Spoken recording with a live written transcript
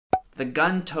the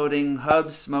gun-toting,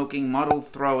 herb-smoking,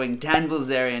 model-throwing Dan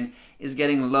Bilzerian is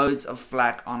getting loads of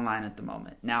flack online at the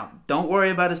moment. Now, don't worry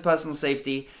about his personal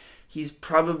safety. He's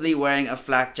probably wearing a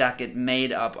flak jacket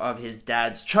made up of his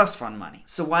dad's trust fund money.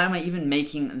 So why am I even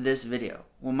making this video?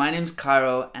 Well, my name's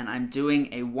Kairo and I'm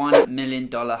doing a $1 million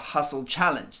hustle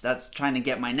challenge. That's trying to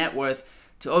get my net worth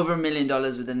to over $1 million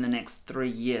within the next 3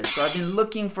 years. So I've been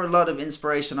looking for a lot of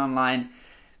inspiration online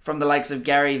from the likes of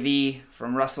Gary Vee,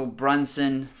 from Russell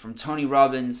Brunson, from Tony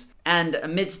Robbins, and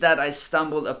amidst that I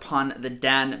stumbled upon the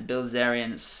Dan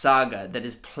Bilzerian saga that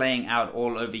is playing out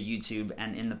all over YouTube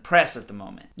and in the press at the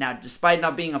moment. Now, despite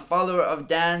not being a follower of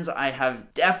Dan's, I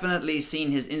have definitely seen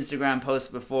his Instagram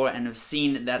posts before and have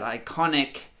seen that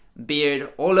iconic beard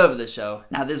all over the show.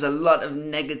 Now, there's a lot of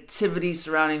negativity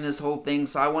surrounding this whole thing,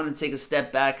 so I want to take a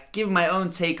step back, give my own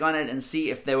take on it, and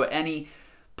see if there were any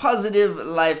positive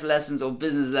life lessons or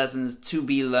business lessons to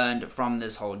be learned from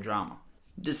this whole drama.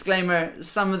 Disclaimer,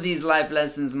 some of these life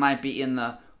lessons might be in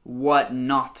the what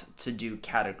not to do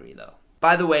category though.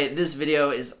 By the way, this video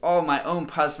is all my own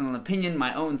personal opinion,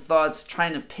 my own thoughts,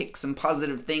 trying to pick some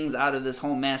positive things out of this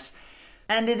whole mess.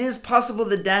 And it is possible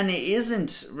that Dan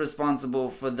isn't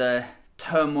responsible for the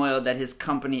turmoil that his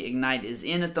company Ignite is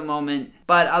in at the moment,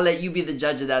 but I'll let you be the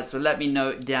judge of that, so let me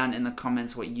know down in the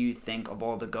comments what you think of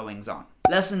all the goings on.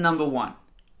 Lesson number 1.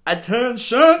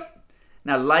 Attention!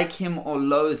 Now, like him or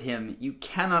loathe him, you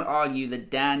cannot argue that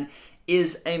Dan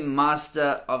is a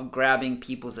master of grabbing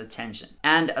people's attention.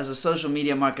 And as a social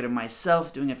media marketer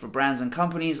myself, doing it for brands and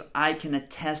companies, I can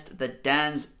attest that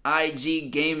Dan's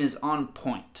IG game is on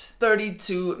point.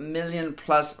 32 million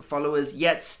plus followers,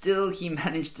 yet still he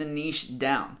managed to niche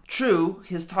down. True,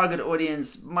 his target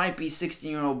audience might be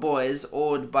 16-year-old boys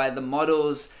awed by the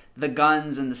models, the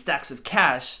guns, and the stacks of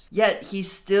cash, yet he's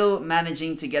still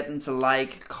managing to get them to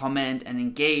like, comment, and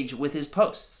engage with his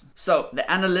posts. So the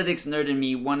analytics nerd in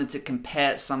me wanted to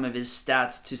compare some of his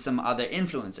stats to some other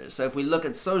influencers. So if we look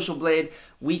at Social Blade,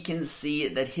 we can see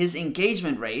that his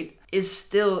engagement rate is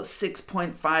still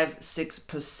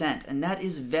 6.56%, and that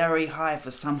is very high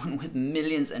for someone with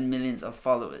millions and millions of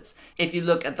followers. If you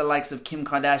look at the likes of Kim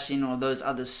Kardashian or those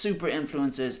other super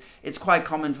influencers, it's quite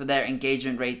common for their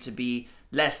engagement rate to be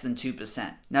less than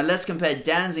 2%. Now let's compare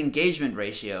Dan's engagement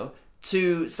ratio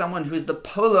to someone who's the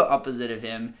polar opposite of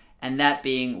him, and that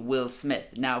being Will Smith.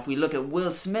 Now if we look at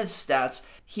Will Smith's stats,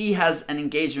 he has an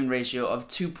engagement ratio of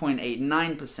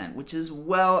 2.89%, which is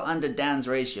well under Dan's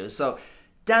ratio. So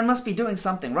Dan must be doing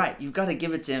something right. You've got to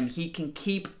give it to him. He can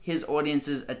keep his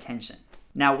audience's attention.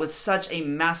 Now with such a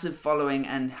massive following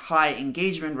and high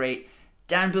engagement rate,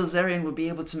 Dan Bilzerian would be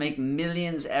able to make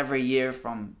millions every year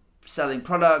from selling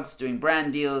products, doing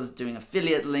brand deals, doing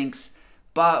affiliate links,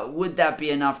 but would that be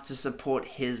enough to support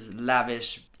his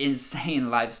lavish,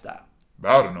 insane lifestyle?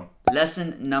 I don't know.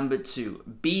 Lesson number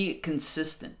 2, be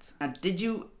consistent. Now, did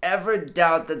you ever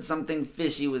doubt that something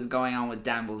fishy was going on with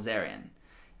Dan Bilzerian?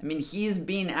 I mean, he's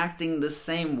been acting the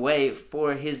same way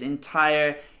for his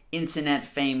entire internet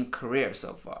fame career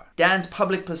so far. Dan's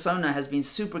public persona has been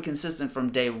super consistent from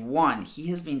day one. He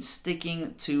has been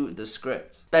sticking to the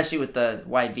script, especially with the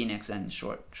white v-necks and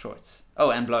short shorts.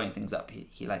 Oh, and blowing things up.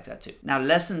 He likes that too. Now,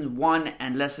 lesson 1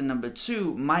 and lesson number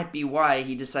 2 might be why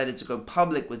he decided to go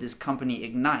public with his company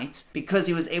Ignite, because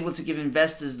he was able to give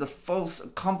investors the false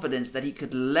confidence that he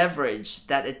could leverage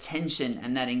that attention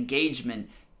and that engagement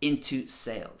into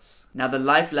sales. Now, the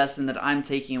life lesson that I'm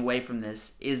taking away from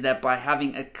this is that by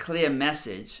having a clear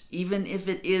message, even if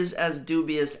it is as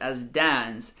dubious as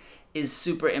Dan's, is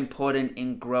super important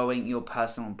in growing your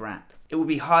personal brand. It would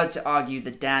be hard to argue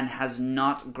that Dan has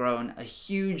not grown a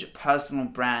huge personal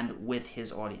brand with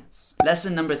his audience.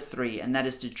 Lesson number 3, and that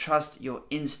is to trust your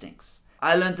instincts.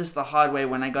 I learned this the hard way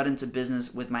when I got into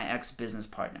business with my ex-business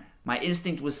partner. My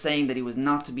instinct was saying that he was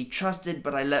not to be trusted,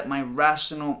 but I let my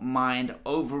rational mind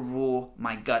overrule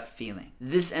my gut feeling.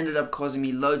 This ended up causing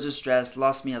me loads of stress,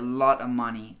 lost me a lot of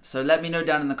money. So let me know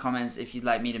down in the comments if you'd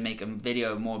like me to make a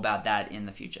video more about that in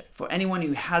the future. For anyone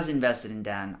who has invested in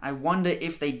Dan, I wonder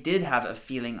if they did have a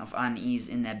feeling of unease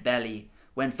in their belly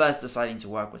when first deciding to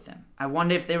work with him. I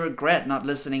wonder if they regret not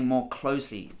listening more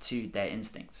closely to their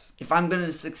instincts. If I'm going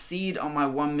to succeed on my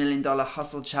 $1 million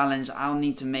hustle challenge, I'll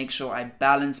need to make sure I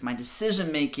balance my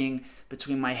decision making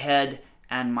between my head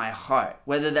and my heart,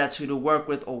 whether that's who to work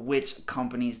with or which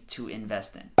companies to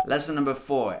invest in. Lesson number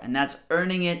 4, and that's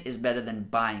earning it is better than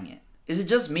buying it. Is it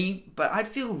just me? But I'd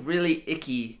feel really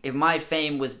icky if my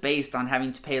fame was based on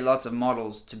having to pay lots of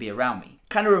models to be around me.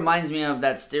 Kind of reminds me of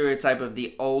that stereotype of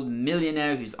the old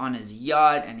millionaire who's on his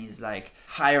yacht and he's like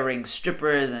hiring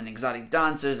strippers and exotic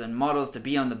dancers and models to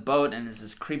be on the boat, and it's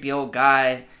this creepy old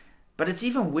guy. But it's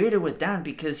even weirder with Dan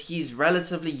because he's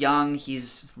relatively young,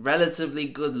 he's relatively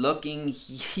good looking,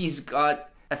 he's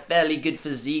got a fairly good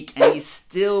physique, and he's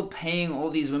still paying all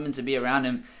these women to be around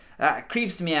him. That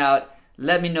creeps me out.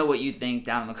 Let me know what you think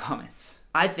down in the comments.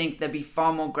 I think there'd be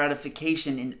far more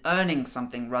gratification in earning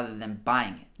something rather than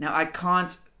buying it. Now, I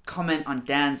can't comment on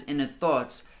Dan's inner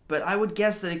thoughts, but I would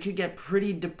guess that it could get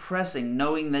pretty depressing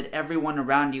knowing that everyone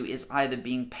around you is either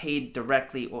being paid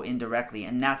directly or indirectly,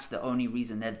 and that's the only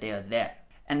reason that they are there.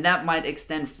 And that might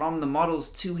extend from the models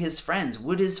to his friends.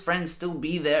 Would his friends still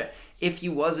be there if he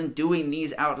wasn't doing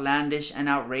these outlandish and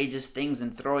outrageous things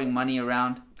and throwing money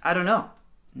around? I don't know.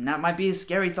 And that might be a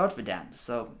scary thought for Dan,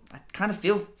 so I kind of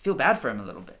feel bad for him a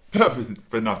little bit.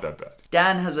 But not that bad.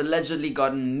 Dan has allegedly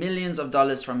gotten millions of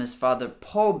dollars from his father,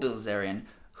 Paul Bilzerian,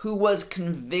 who was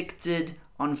convicted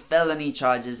on felony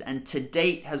charges and to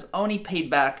date has only paid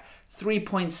back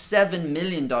 $3.7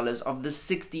 million of the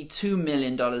 $62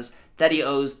 million that he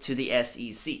owes to the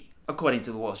SEC, according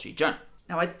to the Wall Street Journal.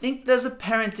 Now, I think there's a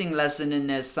parenting lesson in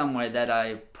there somewhere that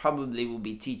I probably will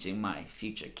be teaching my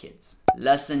future kids.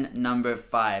 Lesson number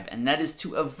 5, and that is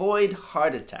to avoid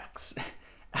heart attacks.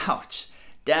 Ouch.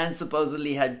 Dan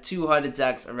supposedly had 2 heart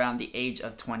attacks around the age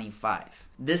of 25.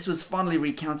 This was fondly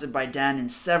recounted by Dan in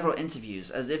several interviews,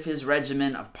 as if his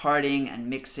regimen of partying and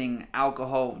mixing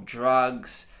alcohol,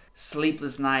 drugs,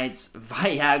 sleepless nights,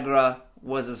 Viagra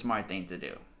was a smart thing to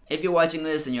do. If you're watching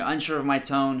this and you're unsure of my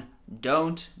tone,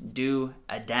 don't do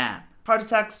a Dan. Heart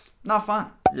attacks, not fun.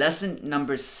 Lesson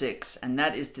number 6, and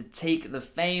that is to take the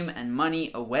fame and money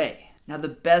away. Now, the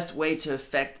best way to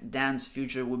affect Dan's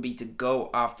future would be to go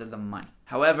after the money.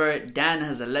 However, Dan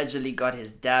has allegedly got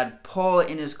his dad Paul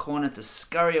in his corner to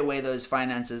scurry away those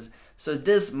finances, so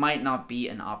this might not be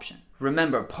an option.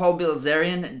 Remember, Paul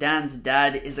Bilzerian, Dan's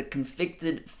dad, is a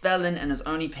convicted felon and has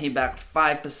only paid back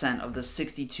 5% of the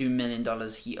 $62 million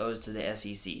he owes to the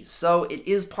SEC, so it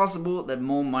is possible that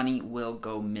more money will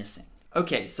go missing.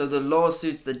 Okay, so the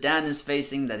lawsuits that Dan is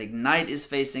facing, that Ignite is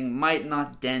facing, might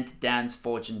not dent Dan's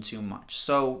fortune too much.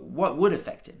 So what would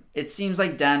affect him? It seems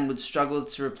like Dan would struggle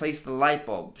to replace the light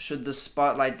bulb should the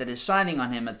spotlight that is shining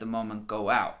on him at the moment go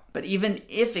out. But even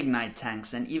if Ignite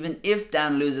tanks, and even if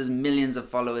Dan loses millions of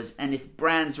followers, and if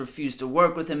brands refuse to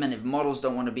work with him, and if models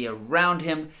don't want to be around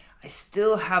him, I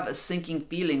still have a sinking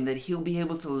feeling that he'll be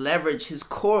able to leverage his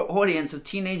core audience of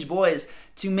teenage boys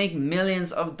to make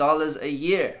millions of dollars a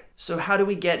year. So how do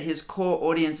we get his core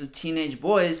audience of teenage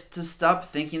boys to stop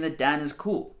thinking that Dan is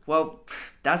cool? Well,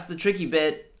 that's the tricky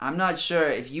bit. I'm not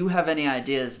sure. If you have any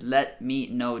ideas, let me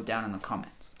know down in the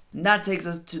comments. And that takes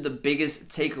us to the biggest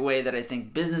takeaway that I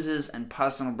think businesses and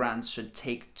personal brands should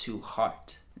take to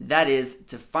heart. That is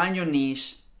to find your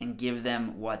niche and give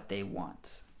them what they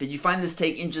want. Did you find this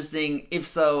take interesting? If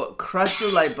so, crush the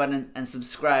like button and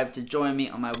subscribe to join me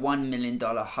on my $1 million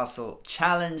hustle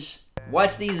challenge.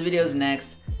 Watch these videos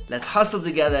next. Let's hustle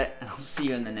together, and I'll see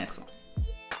you in the next one.